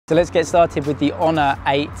So let's get started with the Honor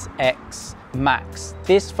 8X Max.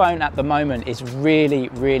 This phone at the moment is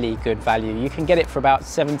really good value. You can get it for about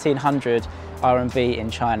 1700 RMB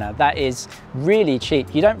in China. That is really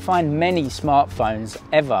cheap. You don't find many smartphones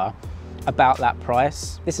ever about that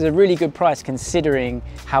price. This is a really good price considering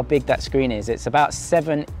how big that screen is. It's about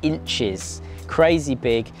 7 inches. Crazy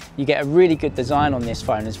big. You get a really good design on this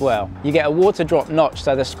phone as well. You get a water drop notch,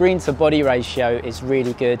 so the screen to body ratio is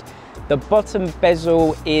really good. The bottom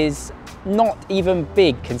bezel is not even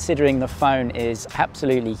big considering the phone is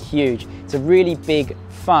absolutely huge. It's a really big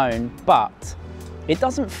phone, but it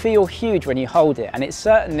doesn't feel huge when you hold it, and it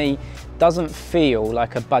certainly doesn't feel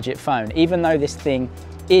like a budget phone, even though this thing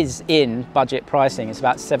is in budget pricing. It's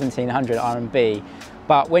about 1700 RMB.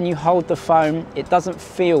 But when you hold the phone, it doesn't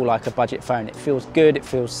feel like a budget phone. It feels good, it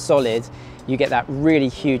feels solid. You get that really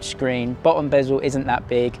huge screen. Bottom bezel isn't that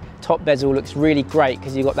big. Top bezel looks really great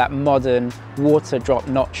because you've got that modern water drop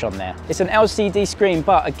notch on there. It's an LCD screen,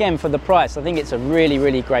 but again, for the price, I think it's a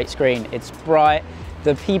really great screen. It's bright.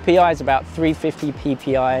 The PPI is about 350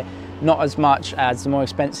 PPI. Not as much as the more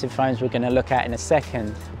expensive phones we're going to look at in a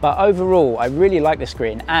second. But overall, I really like the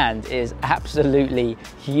screen, and it is absolutely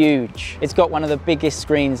huge. It's got one of the biggest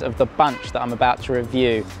screens of the bunch that I'm about to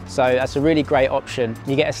review. So that's a really great option.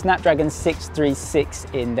 You get a Snapdragon 636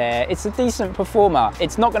 in there. It's a decent performer.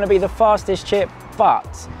 It's not going to be the fastest chip, but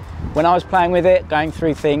when I was playing with it, going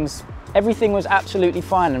through things, everything was absolutely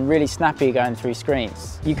fine and really snappy going through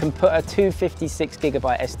screens. You can put a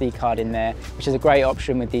 256GB SD card in there, which is a great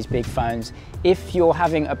option with these big phones. If you're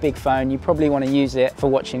having a big phone, you probably want to use it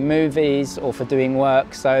for watching movies or for doing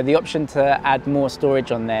work, so the option to add more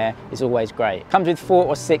storage on there is always great. Comes with 4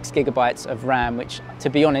 or 6GB of RAM, which to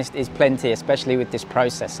be honest is plenty, especially with this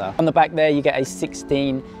processor. On the back there you get a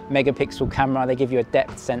 16 megapixel camera. They give you a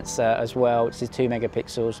depth sensor as well, which is 2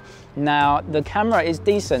 megapixels. Now the camera is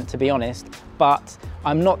decent, to be honest, but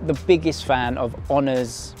I'm not the biggest fan of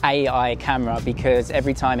Honor's AI camera because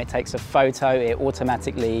every time it takes a photo, it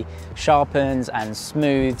automatically sharpens and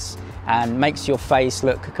smooths and makes your face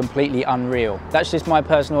look completely unreal. That's just my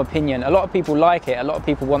personal opinion. A lot of people like it. A lot of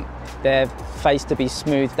people want their face to be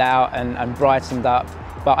smoothed out and brightened up.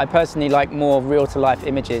 But I personally like more real-to-life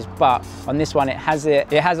images. But on this one, it has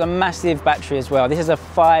a massive battery as well. This is a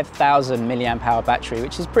 5000 milliamp hour battery,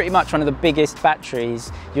 which is pretty much one of the biggest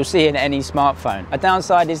batteries you'll see in any smartphone. A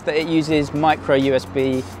downside is that it uses micro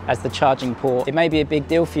USB as the charging port. It may be a big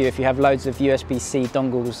deal for you if you have loads of USB-C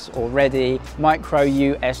dongles already. Micro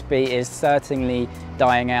USB is certainly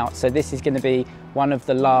dying out, so this is going to be one of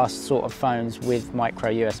the last sort of phones with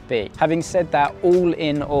micro USB. Having said that, all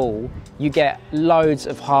in all, you get loads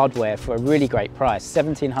of hardware for a really great price.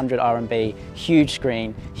 1700 RMB, huge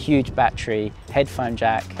screen, huge battery, headphone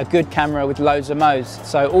jack, a good camera with loads of modes.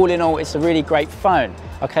 So all in all, it's a really great phone.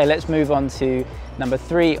 Okay, let's move on to number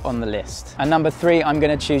 3 on the list. And number 3, I'm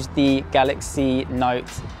going to choose the Galaxy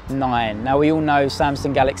Note 9. Now we all know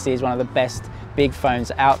Samsung Galaxy is one of the best big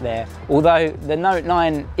phones out there, although the Note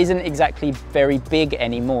 9 isn't exactly very big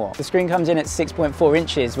anymore. The screen comes in at 6.4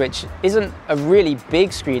 inches, which isn't a really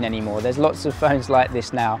big screen anymore. There's lots of phones like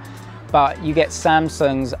this now, but you get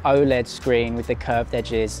Samsung's OLED screen with the curved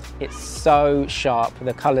edges. It's so sharp,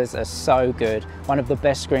 the colors are so good. One of the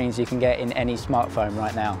best screens you can get in any smartphone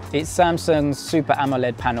right now. It's Samsung's Super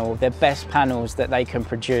AMOLED panel, their best panels that they can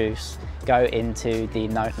produce go into the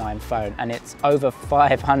Note 9 phone, and it's over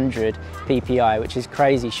 500 PPI, which is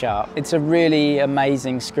crazy sharp. It's a really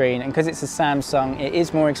amazing screen, and because it's a Samsung, it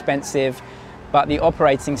is more expensive, but the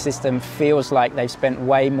operating system feels like they've spent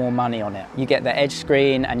way more money on it. You get the edge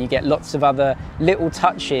screen and you get lots of other little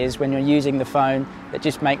touches when you're using the phone that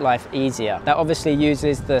just make life easier. That obviously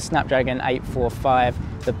uses the Snapdragon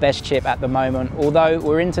 845, the best chip at the moment, although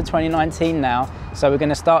we're into 2019 now, so we're going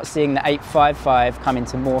to start seeing the 855 come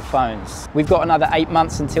into more phones. We've got another 8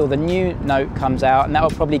 months until the new Note comes out, and that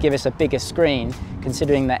will probably give us a bigger screen,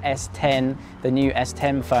 considering the S10, the new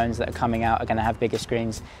S10 phones that are coming out are going to have bigger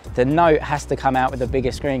screens. The Note has to come out with a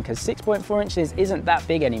bigger screen because 6.4 inches isn't that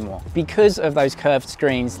big anymore. Because of those curved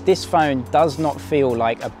screens, this phone does not feel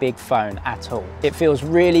like a big phone at all. It feels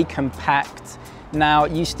really compact. Now,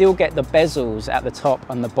 you still get the bezels at the top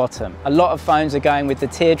and the bottom. A lot of phones are going with the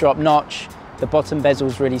teardrop notch. The bottom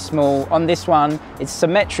bezel's really small. On this one, it's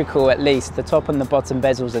symmetrical at least. The top and the bottom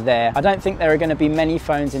bezels are there. I don't think there are going to be many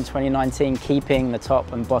phones in 2019 keeping the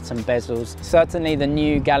top and bottom bezels. Certainly the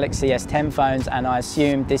new Galaxy S10 phones, and I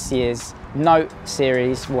assume this year's Note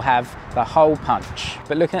series will have the whole punch.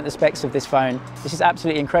 But looking at the specs of this phone, this is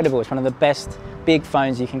absolutely incredible. It's one of the best big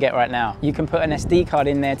phones you can get right now. You can put an SD card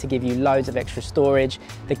in there to give you loads of extra storage.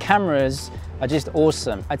 The cameras are just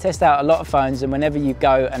awesome. I test out a lot of phones, and whenever you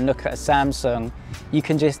go and look at a Samsung, you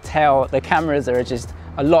can just tell the cameras are just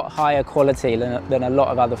a lot higher quality than a lot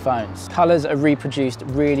of other phones. Colors are reproduced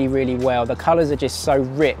really, really well. The colors are just so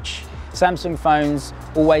rich. Samsung phones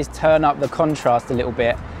always turn up the contrast a little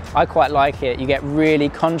bit. I quite like it. You get really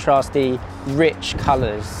contrasty, rich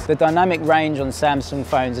colors. The dynamic range on Samsung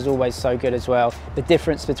phones is always so good as well. The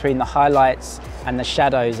difference between the highlights and the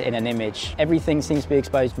shadows in an image. Everything seems to be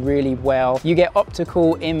exposed really well. You get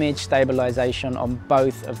optical image stabilization on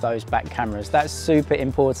both of those back cameras. That's super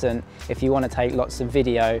important if you want to take lots of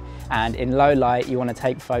video and in low light you want to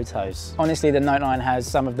take photos. Honestly, the Note 9 has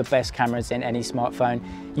some of the best cameras in any smartphone.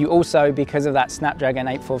 You also, because of that Snapdragon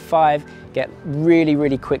 845, get really,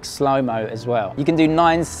 really quick slow-mo as well. You can do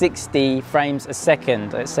 960 frames a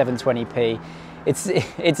second at 720p.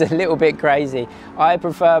 It's a little bit crazy. I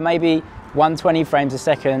prefer maybe 120 frames a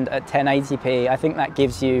second at 1080p. I think that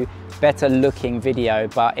gives you better looking video,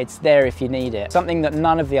 but it's there if you need it. Something that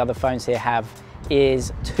none of the other phones here have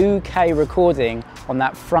is 2K recording on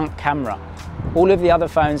that front camera. All of the other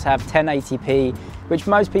phones have 1080p, which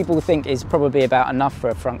most people think is probably about enough for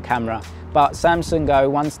a front camera. But Samsung go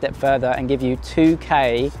one step further and give you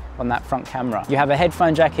 2K on that front camera. You have a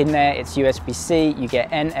headphone jack in there, it's USB-C, you get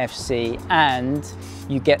NFC, and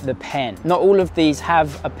you get the pen. Not all of these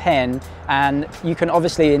have a pen, and you can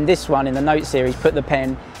obviously, in this one, in the Note series, put the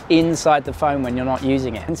pen inside the phone when you're not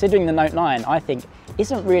using it. Considering the Note 9, I think,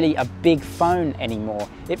 isn't really a big phone anymore.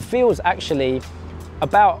 It feels actually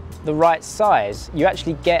about the right size. You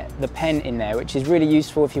actually get the pen in there, which is really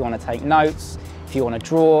useful if you want to take notes, if you want to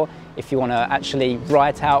draw, if you want to actually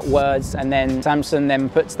write out words, and then Samsung then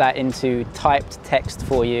puts that into typed text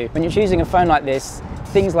for you. When you're choosing a phone like this,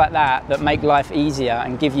 things like that make life easier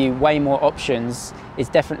and give you way more options is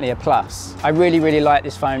definitely a plus. I really, really like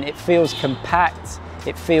this phone. It feels compact.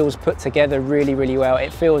 It feels put together really, really well.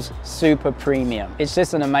 It feels super premium. It's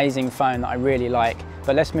just an amazing phone that I really like.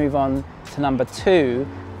 But let's move on to number 2,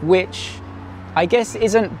 which I guess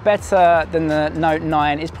isn't better than the Note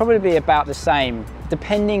 9. It's probably about the same,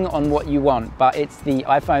 depending on what you want, but it's the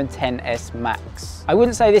iPhone XS Max. I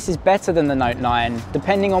wouldn't say this is better than the Note 9.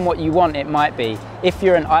 Depending on what you want, it might be. If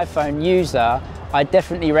you're an iPhone user, I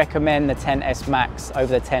definitely recommend the XS Max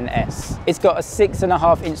over the XS. It's got a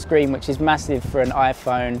 6.5-inch screen, which is massive for an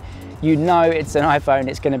iPhone. You know it's an iPhone,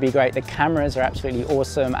 it's going to be great. The cameras are absolutely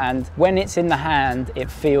awesome, and when it's in the hand, it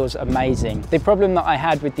feels amazing. The problem that I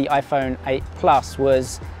had with the iPhone 8 Plus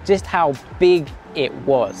was just how big it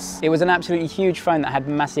was. It was an absolutely huge phone that had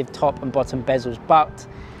massive top and bottom bezels, but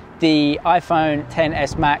the iPhone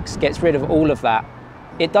XS Max gets rid of all of that.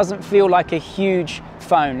 It doesn't feel like a huge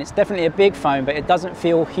phone. It's definitely a big phone, but it doesn't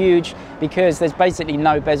feel huge because there's basically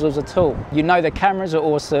no bezels at all. You know the cameras are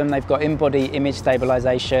awesome. They've got in-body image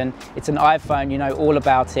stabilization. It's an iPhone, you know all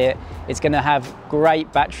about it. It's going to have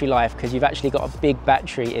great battery life because you've actually got a big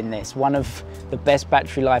battery in this. One of the best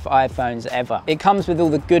battery life iPhones ever. It comes with all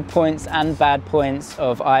the good points and bad points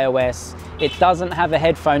of iOS. It doesn't have a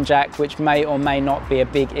headphone jack, which may or may not be a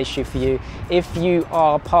big issue for you. If you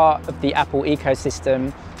are part of the Apple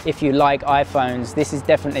ecosystem, if you like iPhones, this is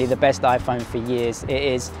definitely the best iPhone for years. It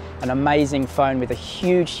is an amazing phone with a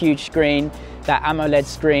huge, huge screen. That AMOLED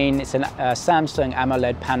screen, it's a Samsung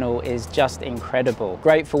AMOLED panel, is just incredible.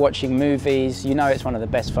 Great for watching movies. You know it's one of the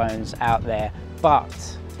best phones out there,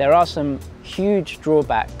 but there are some huge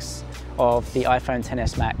drawbacks of the iPhone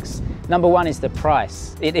XS Max. Number one is the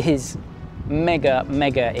price. It is mega,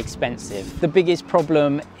 mega expensive. The biggest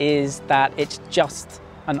problem is that it's just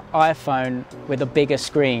an iPhone with a bigger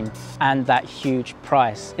screen and that huge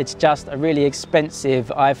price. It's just a really expensive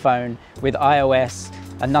iPhone with iOS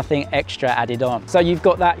and nothing extra added on. So you've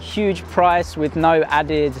got that huge price with no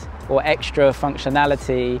added or extra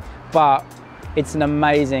functionality, but it's an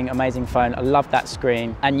amazing, amazing phone. I love that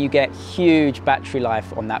screen, and you get huge battery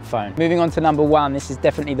life on that phone. Moving on to number 1, this is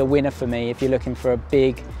definitely the winner for me if you're looking for a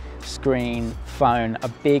big screen phone, a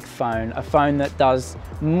big phone, a phone that does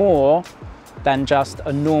more than just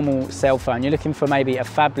a normal cell phone. You're looking for maybe a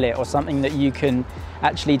phablet or something that you can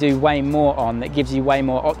actually do way more on, that gives you way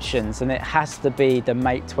more options, and it has to be the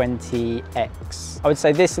Mate 20X. I would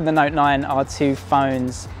say this and the Note 9 are two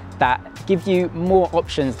phones that give you more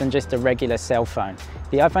options than just a regular cell phone.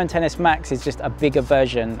 The iPhone XS Max is just a bigger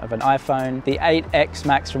version of an iPhone. The 8X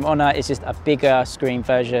Max from Honor is just a bigger screen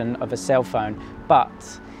version of a cell phone,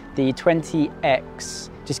 but the 20X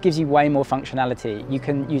just gives you way more functionality. You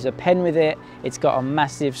can use a pen with it. It's got a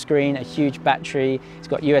massive screen, a huge battery. It's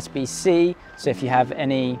got USB-C, so if you have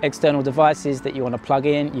any external devices that you want to plug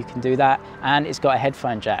in, you can do that. And it's got a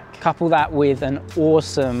headphone jack. Couple that with an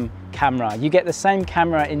awesome camera. You get the same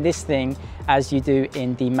camera in this thing as you do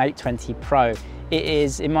in the Mate 20 Pro. It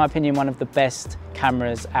is, in my opinion, one of the best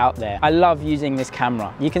cameras out there. I love using this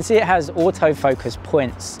camera. You can see it has autofocus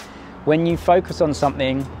points. When you focus on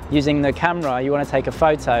something using the camera, you want to take a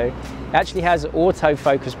photo, it actually has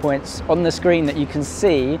autofocus points on the screen that you can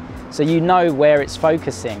see, so you know where it's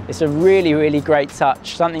focusing. It's a really, really great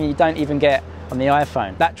touch, something you don't even get on the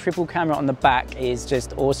iPhone. That triple camera on the back is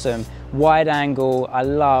just awesome. Wide angle, I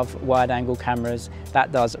love wide angle cameras.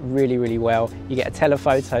 That does really, really well. You get a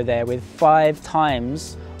telephoto there with 5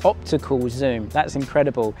 times optical zoom. That's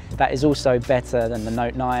incredible. That is also better than the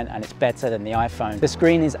Note 9 and it's better than the iPhone. The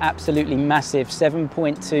screen is absolutely massive,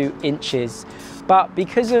 7.2 inches, but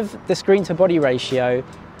because of the screen to body ratio,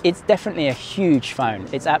 it's definitely a huge phone.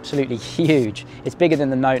 It's absolutely huge. It's bigger than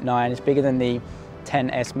the Note 9, it's bigger than the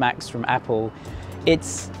XS Max from Apple.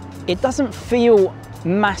 It doesn't feel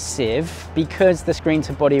massive because the screen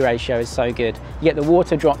to body ratio is so good. You get the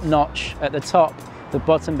water drop notch at the top. The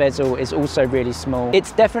bottom bezel is also really small.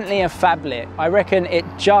 It's definitely a phablet. I reckon it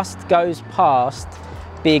just goes past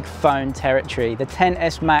big phone territory. The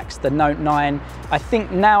XS Max, the Note 9, I think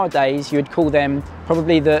nowadays you would call them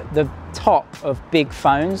probably the top of big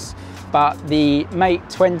phones, but the Mate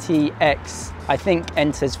 20X I think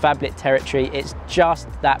enters phablet territory. It's just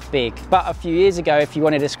that big. But a few years ago, if you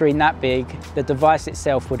wanted a screen that big, the device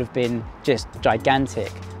itself would have been just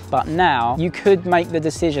gigantic. But now you could make the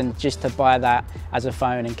decision just to buy that as a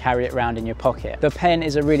phone and carry it around in your pocket. The pen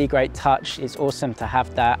is a really great touch. It's awesome to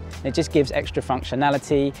have that. It just gives extra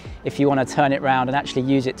functionality if you want to turn it around and actually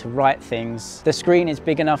use it to write things. The screen is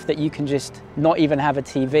big enough that you can just not even have a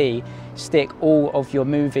TV, stick all of your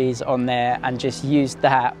movies on there and just use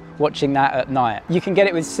that, watching that at night. You can get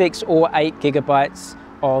it with 6 or 8 gigabytes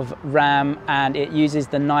of RAM, and it uses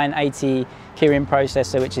the 980 Kirin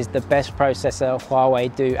processor, which is the best processor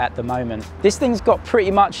Huawei do at the moment. This thing's got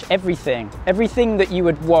pretty much everything that you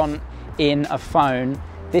would want in a phone,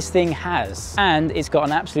 this thing has. And it's got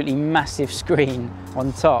an absolutely massive screen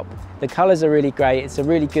on top. The colors are really great. It's a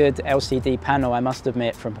really good LCD panel, I must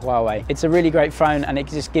admit, from Huawei. It's a really great phone and it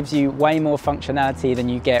just gives you way more functionality than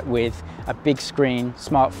you get with a big screen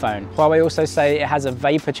smartphone. Huawei also say it has a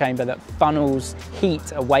vapor chamber that funnels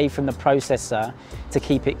heat away from the processor to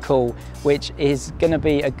keep it cool, which is gonna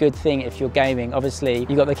be a good thing if you're gaming. Obviously,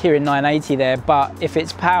 you've got the Kirin 980 there, but if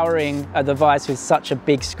it's powering a device with such a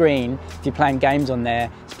big screen, if you're playing games on there,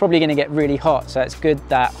 it's probably gonna get really hot. So it's good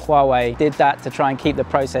that Huawei did that to try and keep the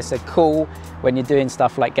processor cool when you're doing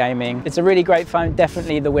stuff like gaming. It's a really great phone,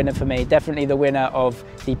 definitely the winner for me, definitely the winner of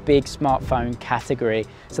the big smartphone category.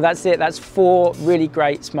 So that's it, that's 4 really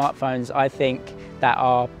great smartphones, I think, that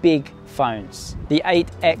are big phones. The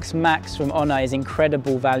 8X Max from Honor is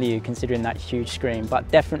incredible value considering that huge screen, but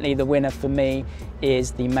definitely the winner for me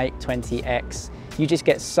is the Mate 20X. You just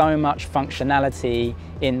get so much functionality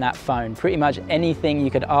in that phone. Pretty much anything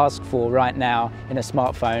you could ask for right now in a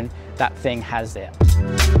smartphone, that thing has it.